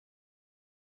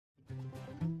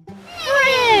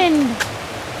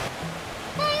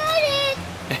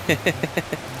Hey, hey,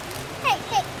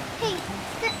 hey.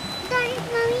 Sorry,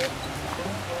 Mommy.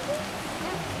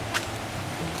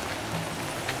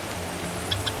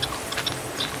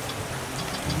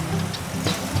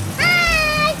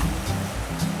 Hi!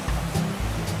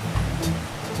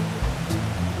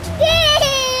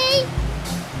 Hey!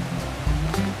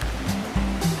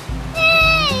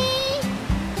 Hey!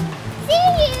 See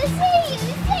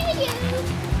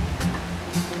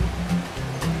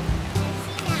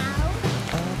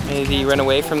you. Did he run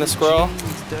away from the squirrel?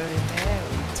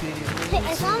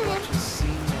 I saw him.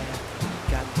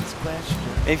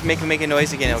 If you make a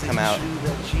noise again, it'll come out.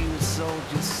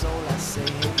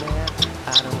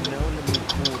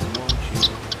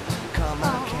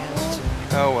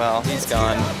 Oh well, he's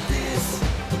gone.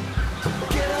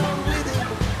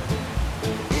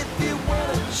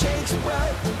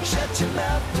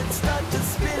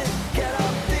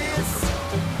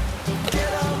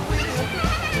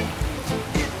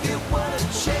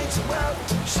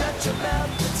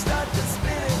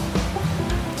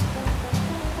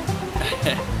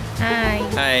 Hi.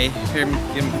 Hi. Here,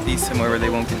 give them these somewhere where they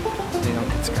don't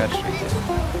get scratched right there.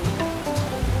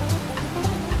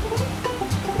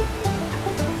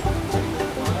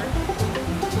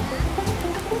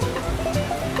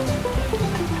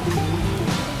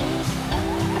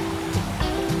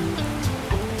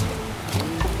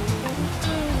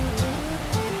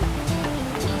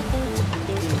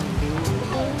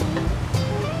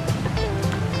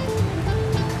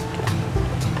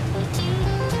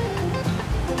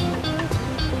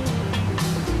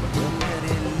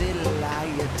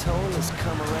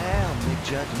 Come around, big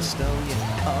judge and stone you.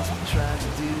 All I'm trying to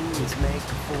do is make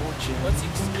a fortune. Once you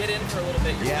get in for a little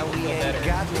bit, yeah, we ain't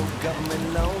got no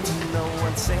government loans, no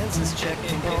one sends us check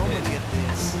from home. And get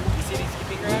this, you see these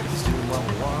skipping rocks? just do what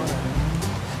we want.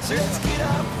 So let's get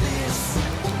off this,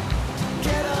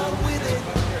 get on with it.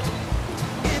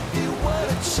 If you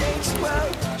wanna change the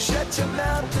world, shut your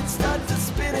mouth and start to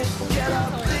spin it. Get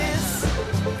off this,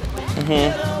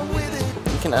 get on with it.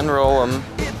 You can unroll them.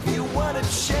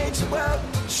 Change the world,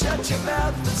 shut your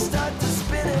mouth and start to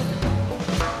spin it.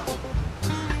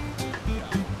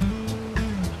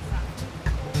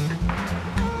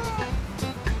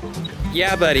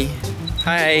 Yeah, buddy.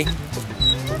 Hi.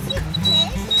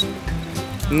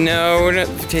 No, we're not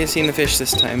tasting the fish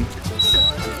this time.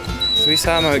 So we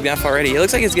saw him enough already. It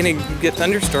looks like it's gonna get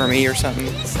thunderstormy or something.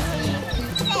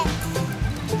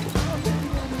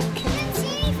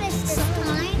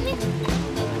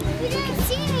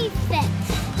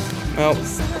 Well,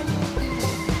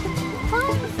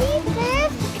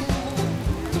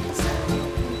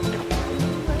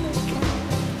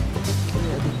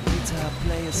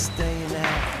 staying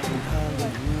out in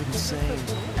Hollywood and saying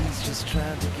he's just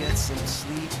trying to get some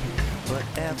sleep, but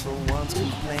everyone's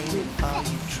complaining. Are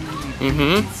you truly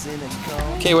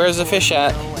okay, where's the fish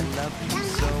at?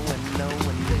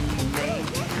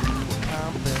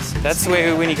 That's the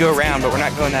way when you go around, but we're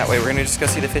not going that way. We're gonna just go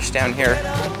see the fish down here.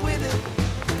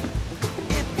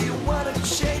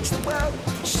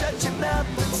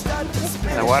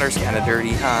 The water's kind of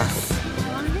dirty, huh?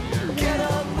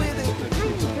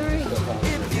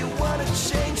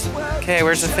 Okay,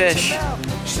 where's the fish?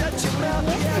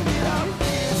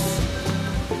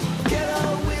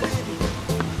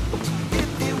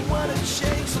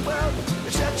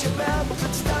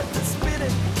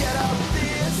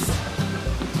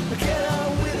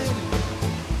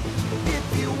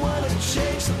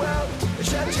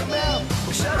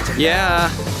 Yeah.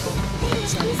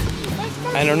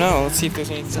 I don't know. Let's see if there's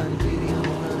anything.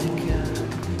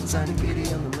 Sunny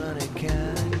pity on the running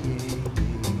kind.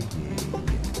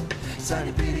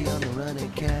 Sunny pity on the running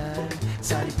kind.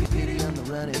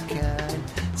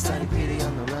 Sunny pity on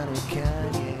the running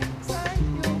kind.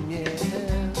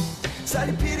 Yeah.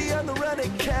 Sunny pity on the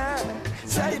running kind.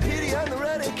 Sunny pity on the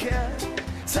running kind.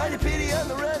 Sunny pity on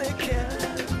the running kind.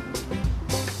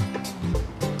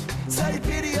 Sunny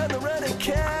pity on the running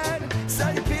kind.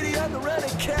 Sunny pity on the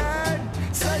running kind.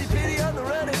 Sunny pity on the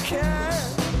running kind.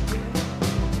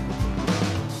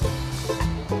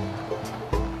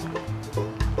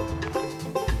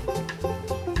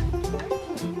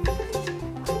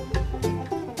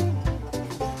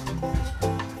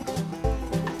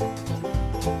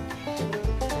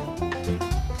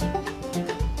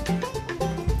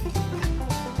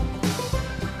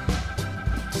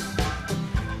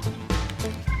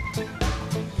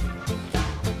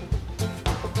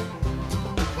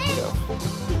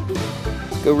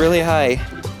 Go really high.